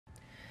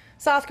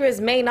South Korea's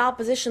main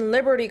opposition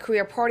Liberty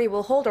Korea Party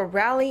will hold a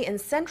rally in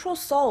central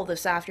Seoul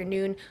this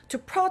afternoon to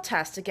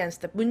protest against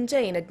the Moon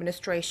Jae-in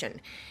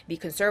administration. The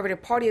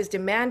Conservative Party is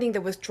demanding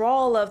the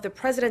withdrawal of the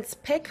president's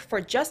pick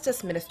for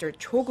Justice Minister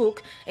Cho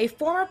Kuk, a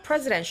former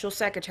presidential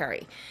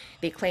secretary.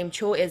 They claim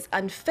Cho is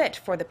unfit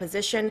for the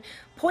position,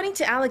 pointing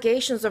to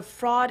allegations of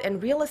fraud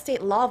and real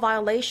estate law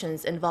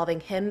violations involving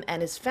him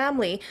and his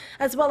family,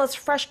 as well as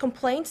fresh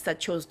complaints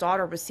that Cho's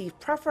daughter received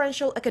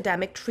preferential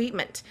academic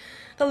treatment.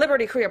 The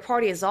Liberty Korea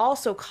Party is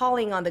also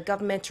calling on the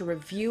government to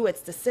review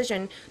its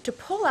decision to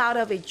pull out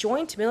of a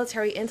joint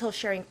military intel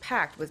sharing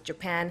pact with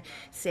Japan,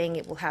 saying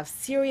it will have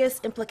serious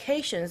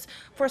implications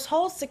for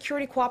Seoul's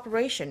security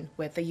cooperation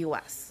with the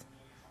U.S.